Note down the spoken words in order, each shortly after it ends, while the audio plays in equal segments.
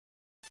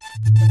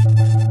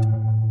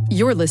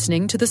You're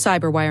listening to the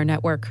Cyberwire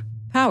Network,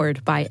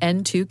 powered by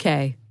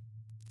N2K.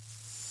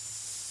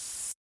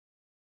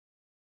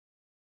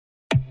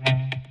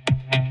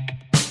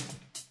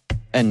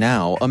 And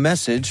now, a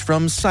message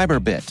from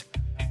Cyberbit.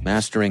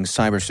 Mastering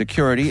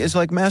cybersecurity is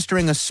like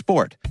mastering a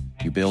sport.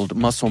 You build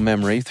muscle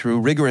memory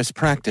through rigorous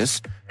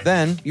practice,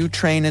 then you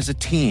train as a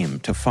team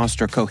to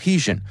foster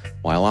cohesion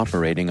while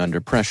operating under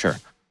pressure.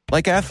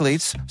 Like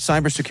athletes,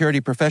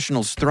 cybersecurity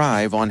professionals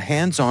thrive on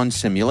hands-on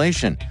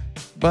simulation.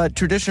 But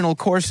traditional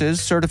courses,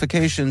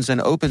 certifications,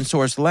 and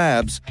open-source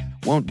labs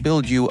won't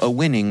build you a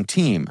winning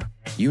team.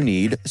 You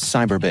need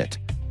Cyberbit.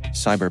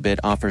 Cyberbit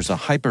offers a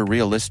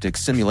hyper-realistic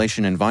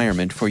simulation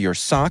environment for your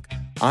SOC,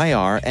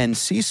 IR, and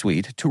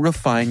C-suite to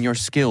refine your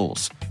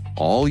skills,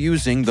 all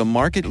using the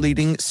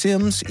market-leading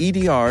SIMs,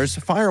 EDRs,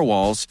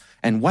 firewalls,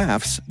 and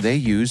WAFs they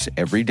use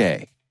every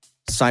day.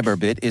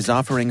 Cyberbit is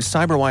offering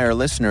Cyberwire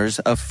listeners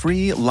a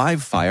free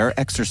live-fire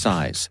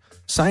exercise.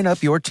 Sign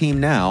up your team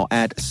now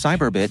at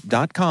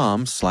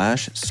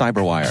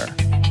cyberbit.com/cyberwire.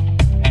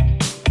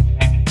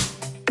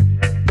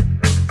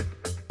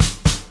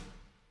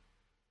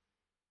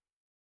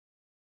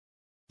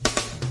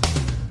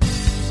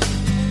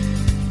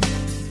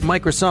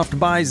 Microsoft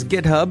buys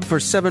GitHub for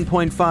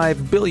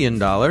 $7.5 billion.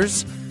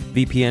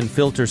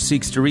 VPNFilter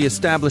seeks to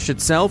reestablish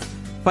itself.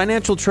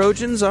 Financial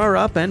Trojans are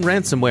up and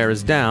ransomware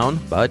is down,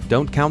 but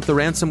don't count the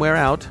ransomware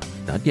out.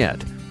 Not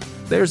yet.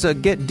 There's a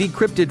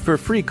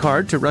get-decrypted-for-free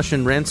card to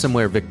Russian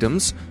ransomware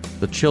victims.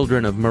 The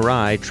children of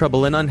Mirai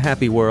trouble an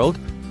unhappy world.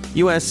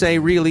 USA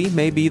really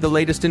may be the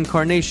latest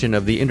incarnation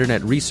of the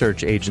Internet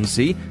Research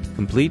Agency,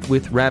 complete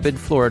with rabid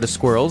Florida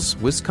squirrels,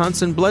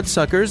 Wisconsin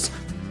bloodsuckers,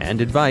 and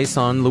advice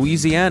on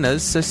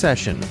Louisiana's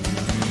secession.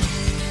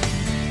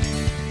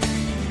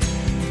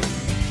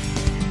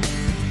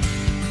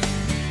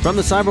 From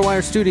the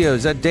Cyberwire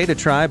studios at Data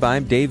Tribe,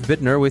 I'm Dave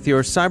Bittner with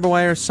your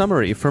Cyberwire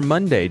summary for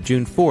Monday,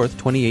 June 4th,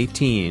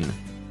 2018.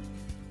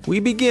 We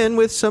begin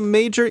with some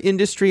major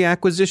industry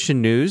acquisition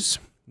news.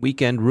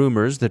 Weekend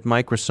rumors that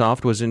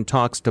Microsoft was in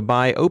talks to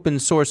buy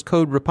open-source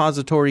code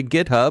repository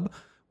GitHub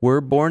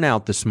were borne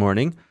out this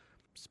morning.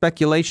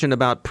 Speculation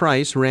about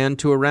price ran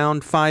to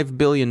around $5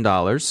 billion.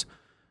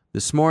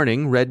 This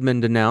morning,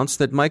 Redmond announced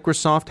that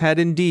Microsoft had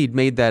indeed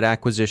made that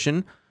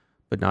acquisition,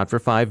 but not for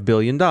 $5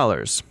 billion.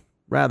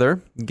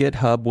 Rather,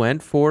 GitHub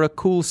went for a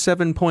cool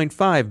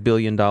 $7.5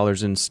 billion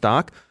in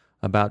stock,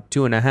 about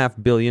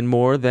 $2.5 billion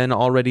more than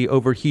already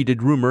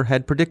overheated rumor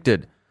had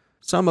predicted.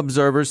 Some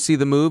observers see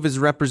the move as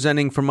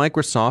representing for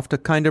Microsoft a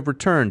kind of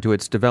return to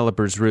its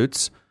developers'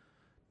 roots.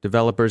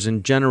 Developers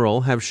in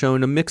general have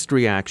shown a mixed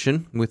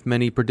reaction, with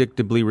many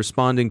predictably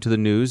responding to the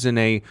news in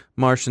a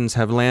Martians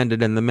have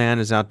landed and the man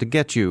is out to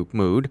get you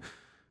mood.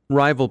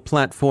 Rival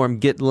platform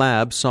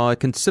GitLab saw a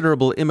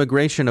considerable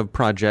immigration of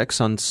projects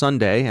on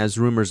Sunday as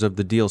rumors of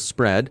the deal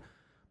spread.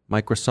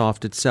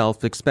 Microsoft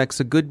itself expects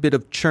a good bit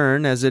of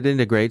churn as it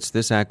integrates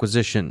this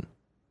acquisition.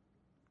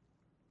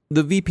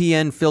 The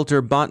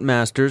VPNFilter bot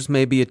masters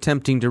may be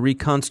attempting to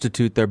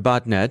reconstitute their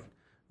botnet.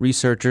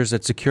 Researchers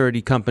at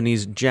security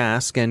companies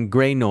Jask and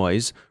Grey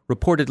Noise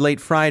reported late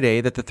Friday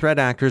that the threat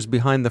actors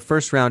behind the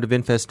first round of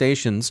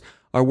infestations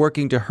are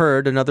working to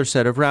herd another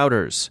set of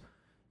routers.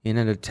 In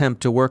an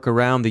attempt to work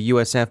around the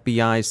US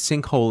FBI's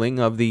sinkholing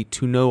of the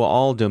To Know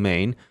All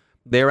domain,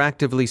 they're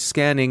actively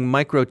scanning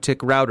MikroTik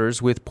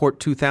routers with port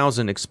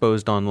 2000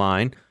 exposed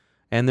online,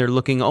 and they're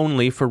looking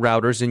only for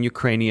routers in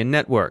Ukrainian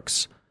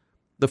networks.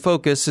 The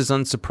focus is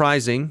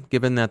unsurprising,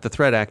 given that the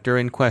threat actor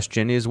in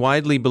question is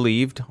widely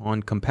believed,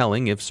 on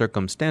compelling if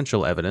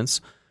circumstantial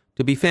evidence,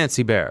 to be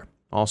Fancy Bear,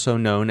 also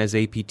known as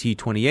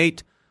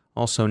APT-28,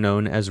 also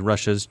known as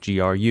Russia's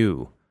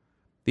GRU.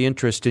 The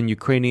interest in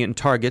Ukrainian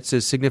targets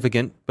is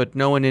significant, but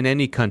no one in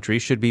any country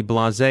should be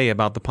blasé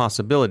about the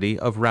possibility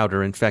of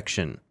router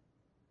infection.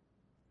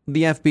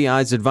 The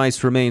FBI's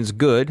advice remains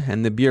good,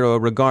 and the Bureau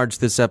regards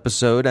this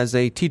episode as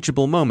a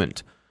teachable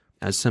moment.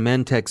 As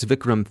Symantec's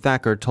Vikram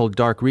Thakur told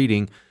Dark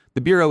Reading,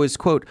 the Bureau is,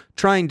 quote,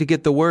 trying to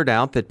get the word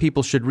out that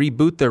people should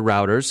reboot their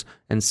routers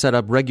and set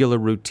up regular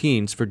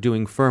routines for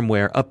doing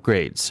firmware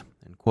upgrades,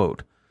 end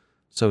quote.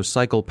 So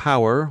cycle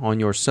power on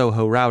your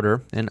Soho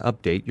router and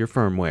update your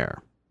firmware.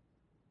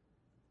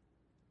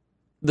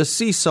 The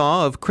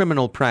seesaw of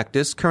criminal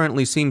practice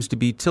currently seems to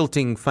be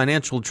tilting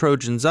financial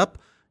Trojans up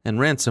and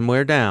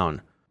ransomware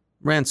down.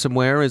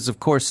 Ransomware is, of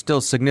course,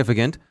 still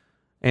significant.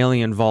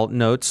 Alien Vault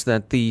notes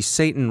that the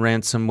Satan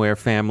ransomware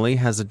family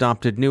has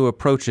adopted new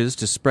approaches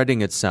to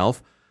spreading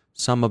itself,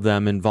 some of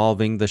them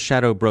involving the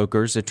Shadow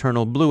Broker's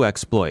Eternal Blue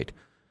exploit.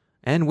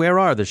 And where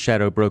are the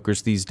Shadow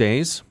Brokers these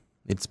days?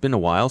 It's been a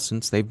while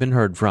since they've been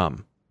heard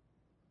from.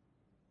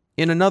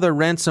 In another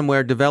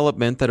ransomware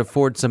development that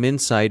affords some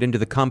insight into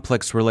the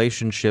complex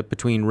relationship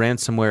between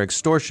ransomware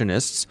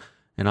extortionists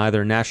and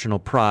either national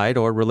pride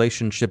or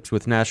relationships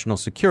with national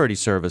security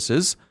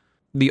services,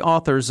 the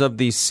authors of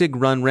the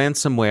SIG-run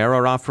ransomware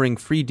are offering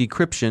free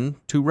decryption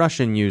to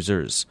Russian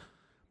users.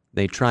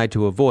 They try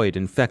to avoid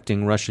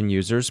infecting Russian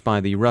users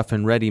by the rough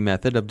and ready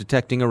method of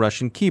detecting a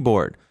Russian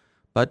keyboard,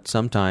 but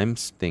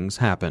sometimes things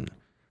happen.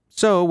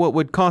 So what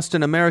would cost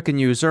an American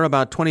user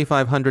about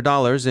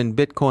 $2,500 in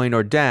Bitcoin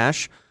or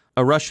Dash,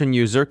 a Russian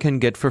user can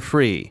get for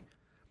free.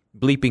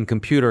 Bleeping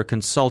Computer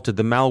consulted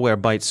the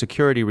Malwarebytes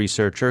security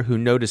researcher who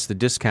noticed the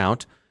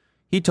discount.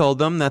 He told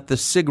them that the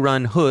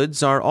SIG-run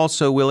hoods are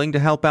also willing to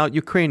help out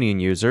Ukrainian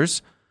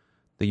users.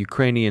 The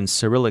Ukrainian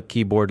Cyrillic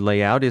keyboard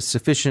layout is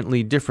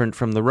sufficiently different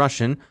from the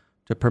Russian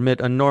to permit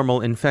a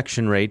normal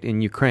infection rate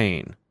in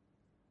Ukraine.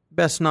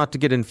 Best not to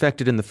get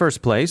infected in the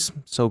first place,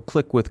 so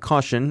click with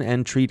caution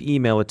and treat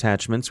email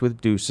attachments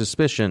with due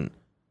suspicion.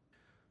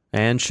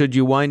 And should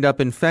you wind up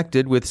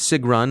infected with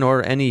SIG-run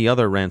or any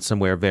other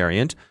ransomware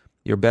variant,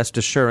 your best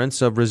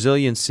assurance of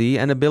resiliency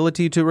and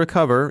ability to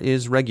recover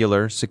is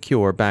regular,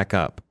 secure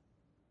backup.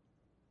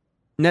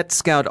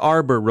 NetScout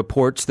Arbor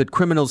reports that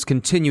criminals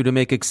continue to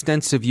make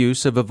extensive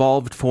use of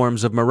evolved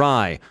forms of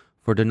Mirai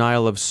for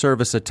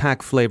denial-of-service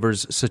attack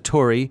flavors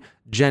Satori,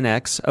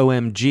 GenX,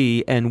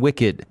 OMG, and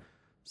Wicked.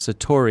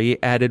 Satori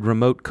added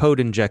remote code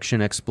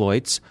injection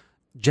exploits.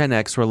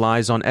 GenX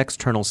relies on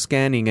external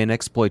scanning and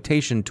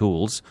exploitation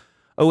tools.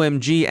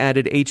 OMG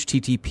added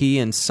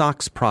HTTP and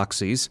SOX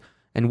proxies.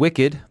 And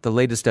Wicked, the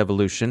latest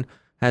evolution,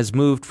 has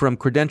moved from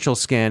credential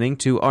scanning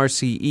to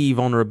RCE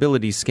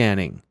vulnerability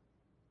scanning.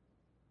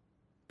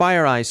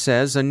 FireEye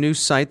says a new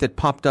site that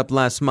popped up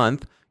last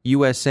month,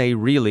 USA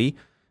Really,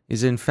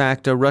 is in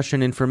fact a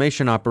Russian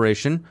information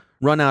operation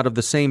run out of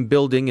the same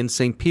building in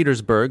St.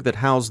 Petersburg that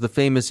housed the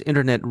famous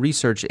internet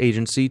research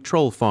agency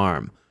Troll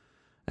Farm.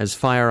 As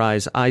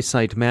FireEye's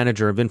iSite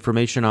manager of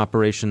information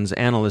operations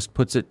analyst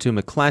puts it to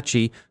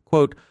McClatchy,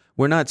 quote,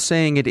 "We're not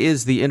saying it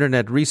is the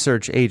internet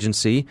research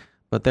agency,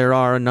 but there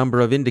are a number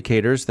of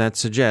indicators that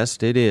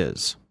suggest it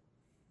is."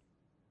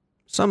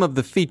 Some of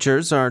the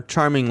features are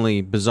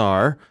charmingly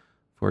bizarre.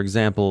 For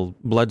example,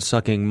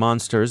 blood-sucking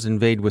monsters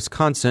invade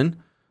Wisconsin.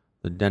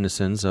 The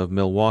denizens of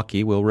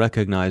Milwaukee will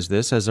recognize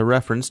this as a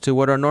reference to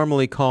what are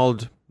normally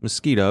called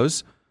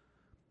mosquitoes.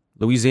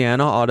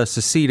 Louisiana ought to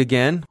secede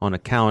again, on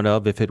account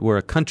of if it were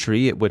a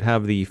country, it would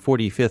have the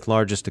 45th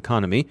largest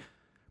economy.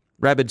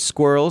 Rabid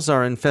squirrels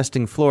are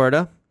infesting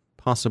Florida,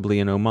 possibly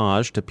an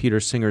homage to Peter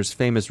Singer's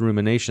famous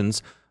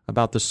ruminations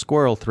about the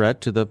squirrel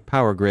threat to the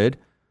power grid,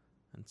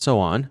 and so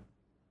on.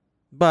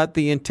 But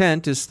the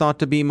intent is thought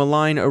to be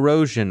malign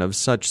erosion of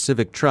such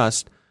civic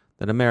trust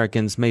that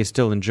Americans may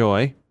still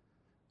enjoy,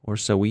 or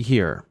so we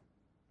hear.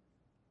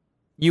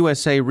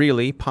 USA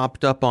Really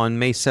popped up on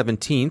May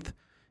 17th.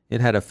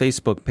 It had a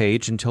Facebook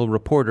page until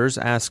reporters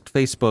asked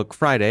Facebook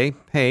Friday,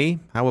 "Hey,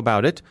 how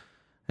about it?"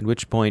 At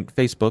which point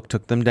Facebook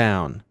took them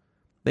down.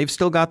 They've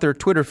still got their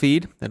Twitter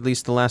feed, at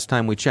least the last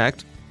time we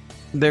checked.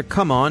 Their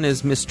come-on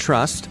is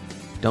mistrust.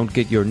 Don't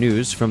get your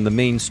news from the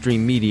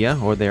mainstream media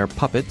or their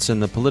puppets in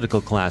the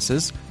political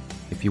classes.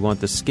 If you want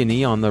the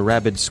skinny on the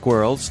rabid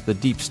squirrels, the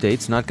deep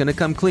state's not going to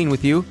come clean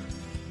with you.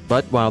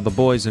 But while the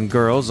boys and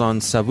girls on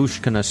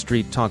Savushkina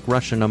Street talk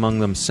Russian among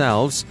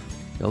themselves,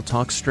 they'll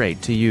talk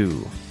straight to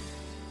you.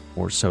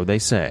 Or so they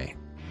say.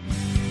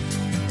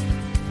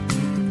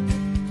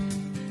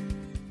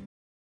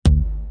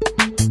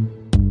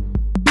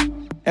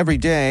 Every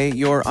day,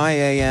 your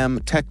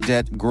IAM tech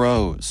debt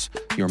grows.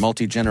 Your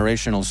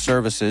multi-generational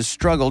services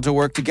struggle to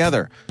work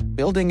together.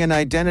 Building an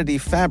identity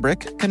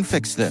fabric can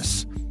fix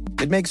this.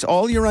 It makes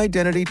all your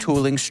identity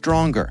tooling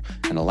stronger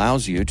and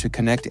allows you to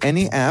connect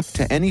any app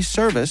to any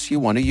service you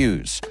want to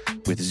use,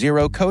 with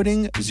zero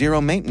coding, zero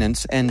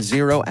maintenance, and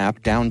zero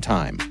app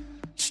downtime.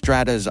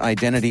 Strata's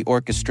identity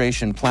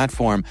orchestration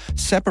platform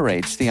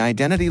separates the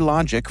identity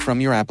logic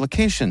from your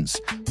applications,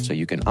 so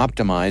you can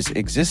optimize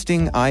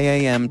existing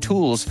IAM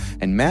tools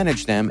and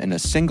manage them in a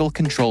single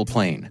control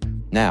plane.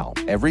 Now,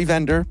 every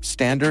vendor,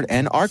 standard,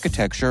 and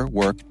architecture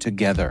work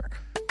together.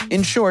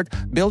 In short,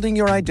 building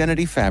your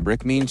identity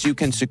fabric means you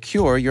can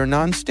secure your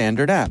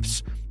non-standard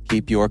apps,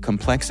 keep your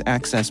complex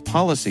access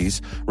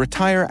policies,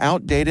 retire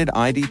outdated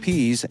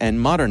IDPs, and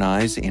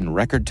modernize in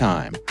record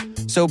time.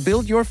 So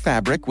build your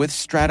fabric with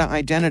Strata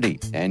Identity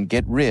and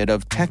get rid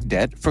of tech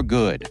debt for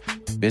good.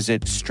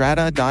 Visit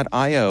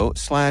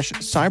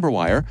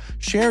strata.io/cyberwire,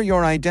 share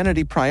your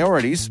identity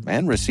priorities,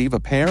 and receive a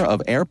pair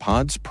of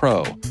AirPods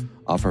Pro.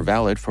 Offer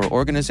valid for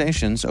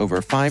organizations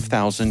over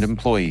 5,000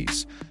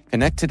 employees.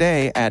 Connect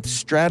today at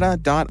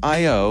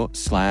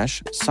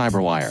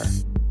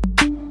strata.io/cyberwire.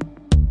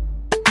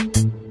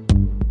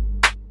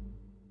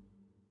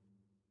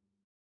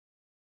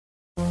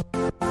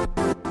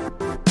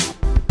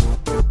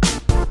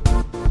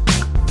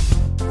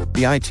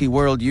 The IT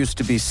world used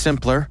to be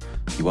simpler.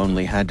 You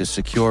only had to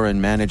secure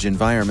and manage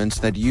environments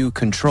that you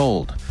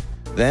controlled.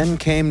 Then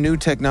came new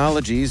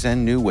technologies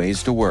and new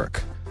ways to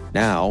work.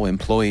 Now,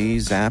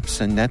 employees,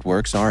 apps, and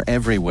networks are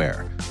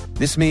everywhere.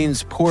 This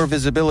means poor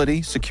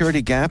visibility,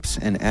 security gaps,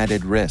 and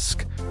added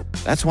risk.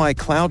 That's why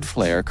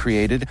Cloudflare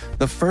created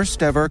the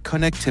first-ever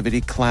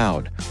connectivity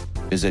cloud.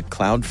 Visit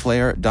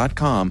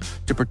cloudflare.com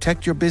to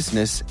protect your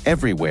business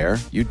everywhere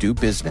you do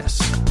business.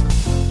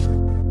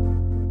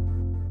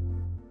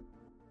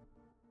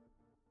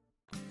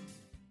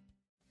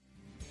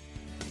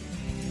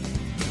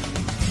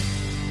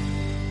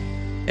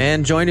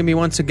 And joining me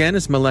once again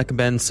is Malek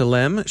Ben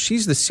Salem.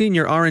 She's the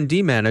Senior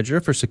R&D Manager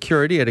for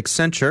Security at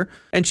Accenture,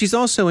 and she's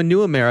also a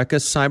New America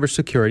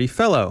Cybersecurity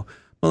Fellow.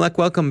 Malek,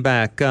 welcome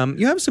back.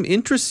 You have some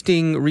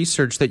interesting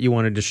research that you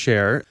wanted to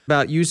share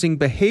about using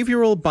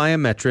behavioral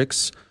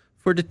biometrics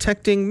for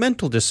detecting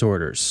mental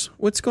disorders.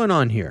 What's going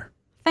on here?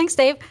 Thanks,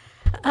 Dave.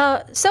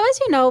 So as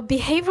you know,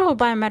 behavioral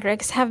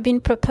biometrics have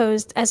been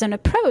proposed as an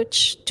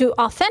approach to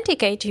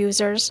authenticate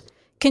users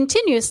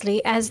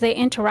continuously as they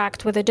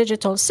interact with a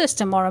digital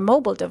system or a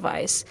mobile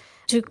device,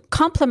 to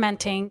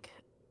complementing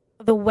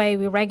the way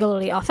we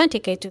regularly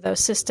authenticate to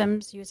those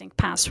systems using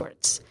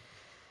passwords.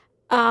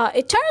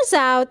 It turns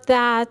out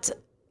that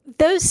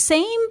those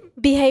same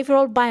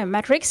behavioral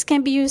biometrics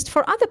can be used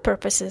for other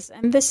purposes,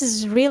 and this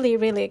is really,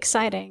 really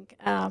exciting.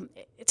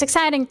 It's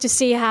exciting to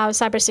see how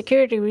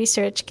cybersecurity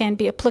research can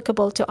be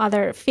applicable to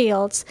other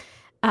fields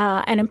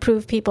and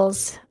improve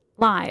people's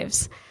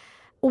lives.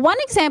 One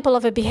example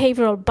of a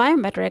behavioral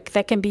biometric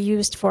that can be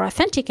used for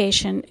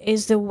authentication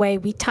is the way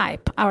we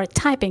type, our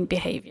typing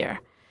behavior.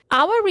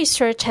 Our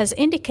research has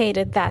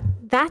indicated that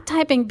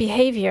typing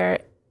behavior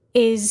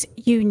is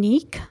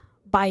unique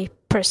by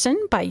person,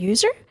 by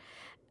user,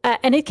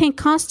 and it can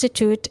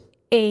constitute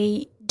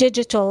a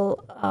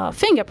digital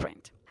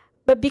fingerprint.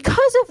 But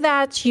because of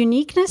that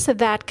uniqueness, of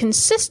that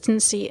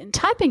consistency in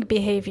typing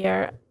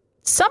behavior,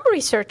 some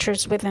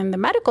researchers within the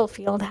medical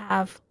field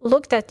have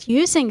looked at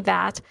using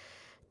that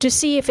to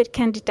see if it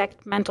can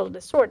detect mental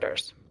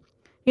disorders.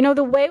 You know,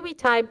 the way we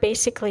type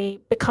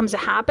basically becomes a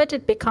habit.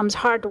 It becomes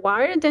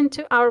hardwired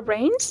into our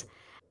brains.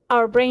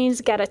 Our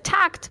brains get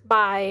attacked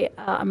by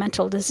a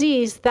mental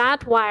disease.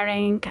 That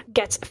wiring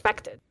gets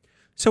affected.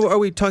 So are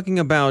we talking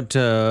about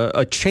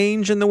a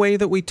change in the way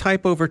that we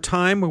type over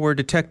time, where we're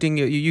detecting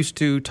you used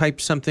to type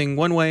something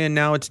one way and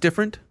now it's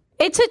different?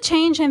 It's a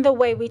change in the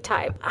way we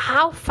type.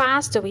 How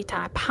fast do we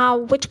type?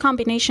 Which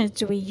combinations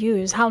do we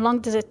use? How long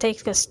does it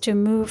take us to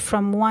move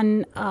from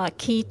one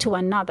key to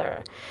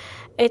another?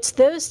 It's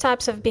those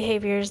types of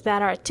behaviors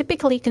that are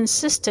typically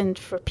consistent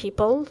for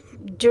people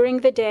during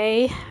the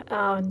day,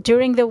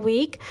 during the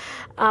week.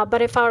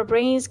 But if our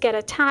brains get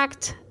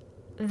attacked,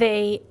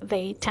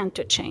 they tend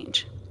to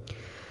change.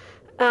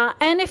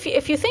 And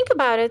if you think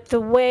about it, the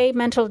way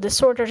mental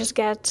disorders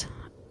get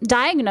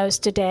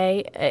diagnosed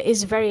today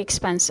is very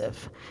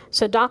expensive.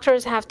 So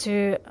doctors have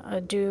to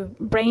do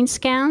brain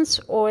scans,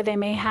 or they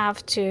may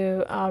have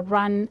to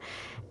run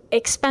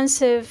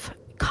expensive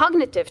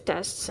cognitive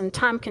tests and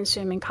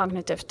time-consuming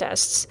cognitive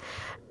tests,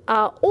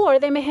 or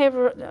they may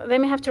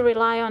have to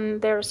rely on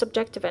their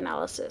subjective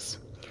analysis.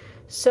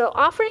 So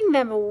offering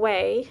them a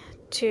way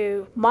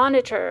to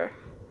monitor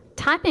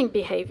typing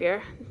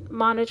behavior,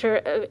 monitor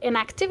an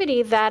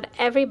activity that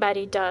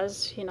everybody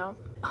does,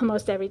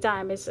 almost every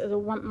time, is a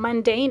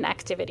mundane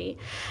activity,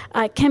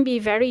 can be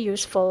very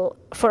useful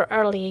for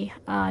early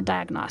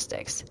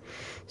diagnostics.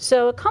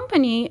 So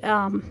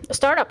a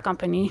startup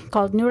company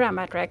called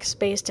Neurometrics,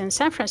 based in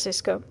San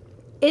Francisco,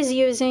 is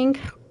using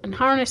and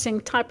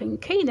harnessing typing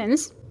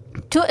cadence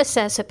to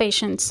assess a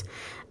patient's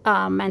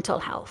mental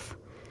health.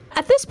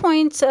 At this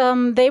point,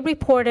 they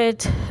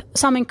reported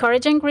some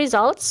encouraging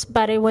results,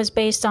 but it was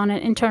based on an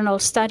internal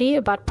study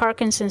about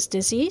Parkinson's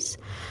disease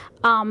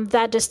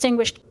that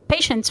distinguished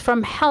patients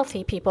from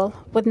healthy people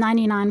with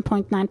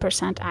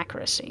 99.9%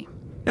 accuracy.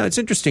 Now, it's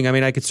interesting. I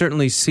mean, I could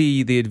certainly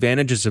see the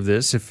advantages of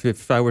this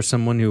if I were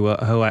someone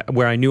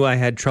where I knew I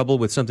had trouble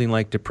with something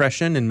like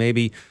depression, and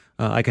maybe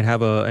I could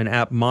have an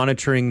app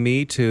monitoring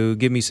me to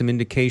give me some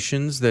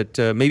indications that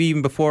maybe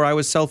even before I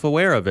was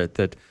self-aware of it,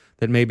 that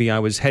maybe I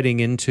was heading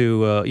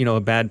into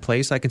a bad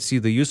place. I can see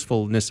the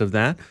usefulness of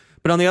that.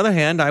 But on the other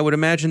hand, I would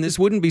imagine this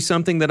wouldn't be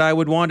something that I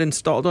would want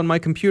installed on my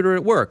computer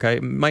at work. I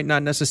might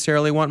not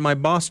necessarily want my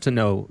boss to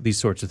know these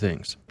sorts of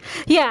things.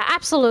 Yeah,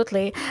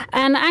 absolutely.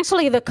 And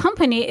actually, the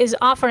company is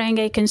offering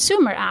a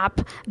consumer app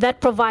that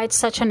provides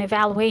such an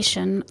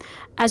evaluation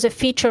as a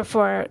feature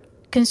for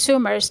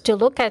consumers to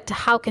look at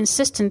how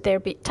consistent their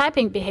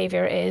typing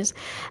behavior is.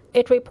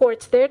 It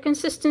reports their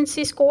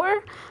consistency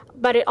score,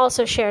 but it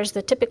also shares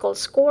the typical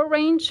score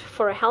range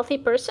for a healthy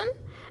person.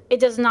 It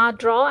does not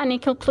draw any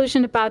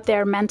conclusion about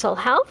their mental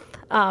health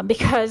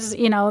because,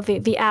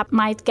 the app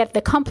might get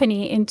the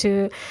company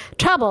into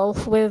trouble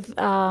with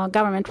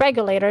government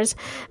regulators.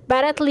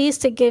 But at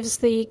least it gives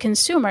the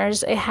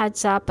consumers a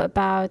heads up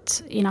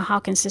about, how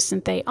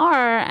consistent they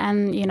are.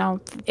 And,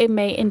 it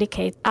may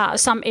indicate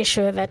some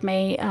issue that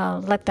may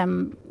let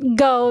them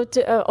go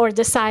to, or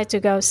decide to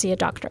go see a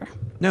doctor.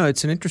 No,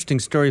 it's an interesting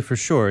story for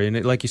sure.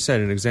 And like you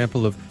said, an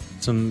example of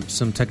some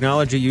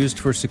technology used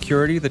for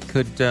security that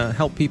could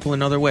help people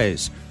in other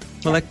ways.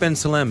 Malek Ben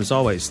Salem, as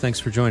always, thanks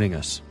for joining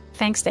us.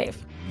 Thanks, Dave.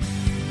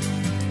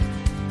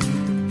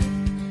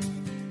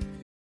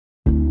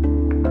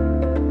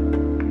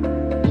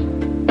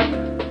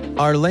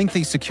 Are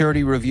lengthy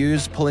security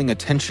reviews pulling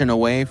attention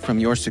away from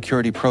your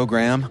security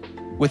program?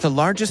 With the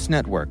largest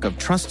network of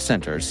trust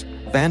centers,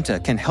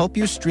 Vanta can help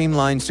you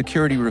streamline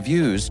security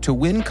reviews to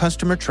win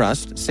customer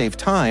trust, save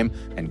time,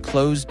 and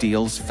close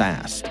deals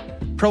fast.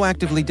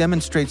 Proactively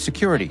demonstrate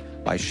security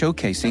by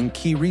showcasing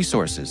key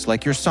resources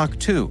like your SOC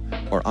 2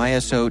 or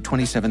ISO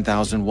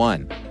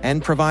 27001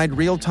 and provide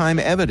real-time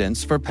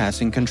evidence for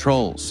passing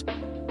controls.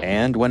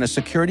 And when a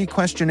security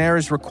questionnaire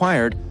is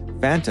required,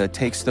 Vanta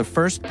takes the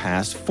first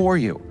pass for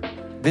you.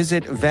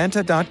 Visit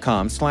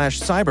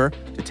vanta.com/cyber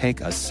to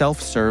take a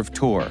self-serve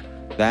tour.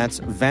 That's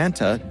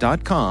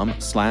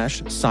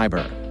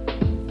vanta.com/cyber.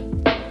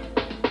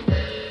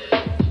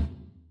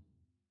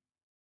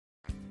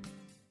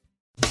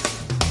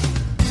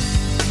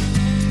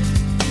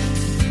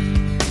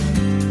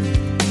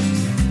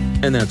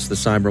 And that's the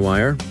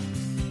Cyberwire.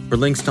 For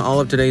links to all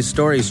of today's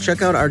stories,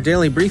 check out our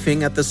daily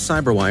briefing at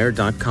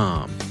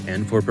thecyberwire.com.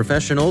 And for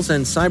professionals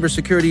and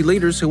cybersecurity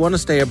leaders who want to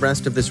stay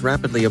abreast of this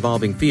rapidly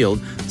evolving field,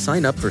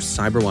 sign up for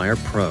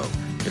Cyberwire Pro.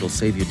 It'll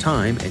save you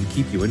time and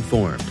keep you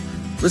informed.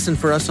 Listen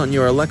for us on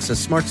your Alexa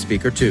smart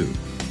speaker, too.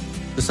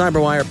 The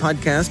Cyberwire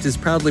podcast is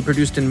proudly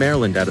produced in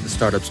Maryland out of the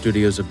startup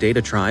studios of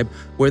Data Tribe,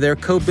 where they're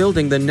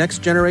co-building the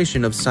next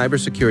generation of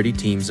cybersecurity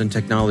teams and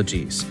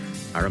technologies.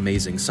 Our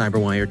amazing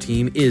Cyberwire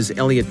team is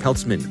Elliot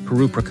Peltzman,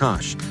 Puru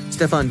Prakash,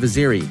 Stefan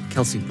Vaziri,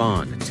 Kelsey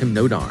Bond, Tim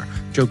Nodar,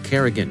 Joe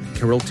Kerrigan,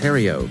 Carol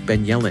Terrio,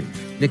 Ben Yellen,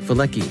 Nick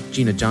Valecki,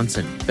 Gina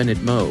Johnson,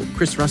 Bennett Moe,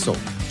 Chris Russell,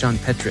 John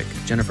Petrick,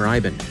 Jennifer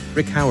Iben,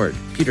 Rick Howard,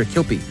 Peter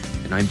Kilpie,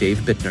 and I'm Dave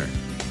Bittner.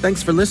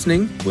 Thanks for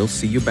listening. We'll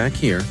see you back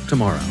here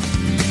tomorrow.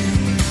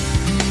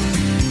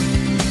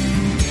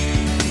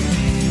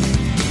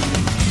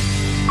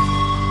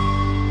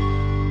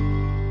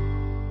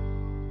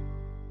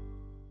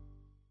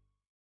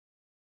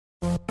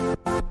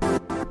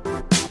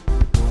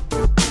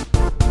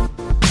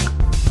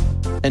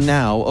 And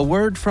now, a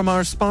word from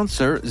our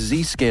sponsor,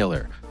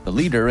 Zscaler, the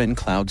leader in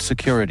cloud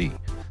security.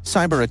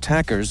 Cyber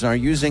attackers are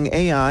using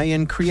AI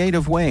in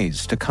creative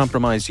ways to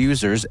compromise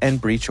users and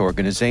breach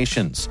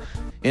organizations.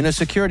 In a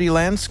security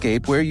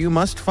landscape where you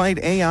must fight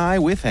AI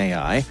with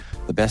AI,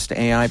 the best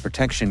AI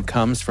protection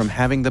comes from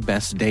having the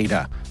best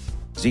data.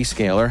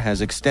 Zscaler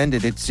has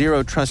extended its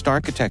zero-trust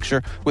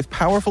architecture with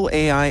powerful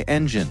AI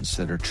engines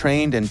that are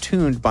trained and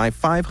tuned by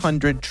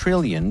 500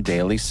 trillion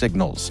daily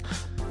signals.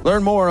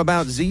 Learn more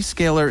about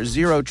Zscaler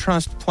Zero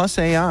Trust Plus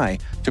AI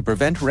to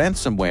prevent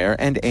ransomware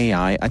and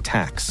AI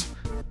attacks.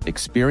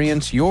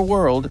 Experience your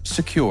world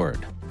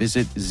secured.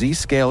 Visit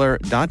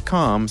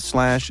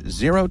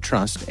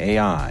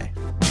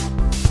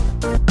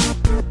zscaler.com/zerotrustai.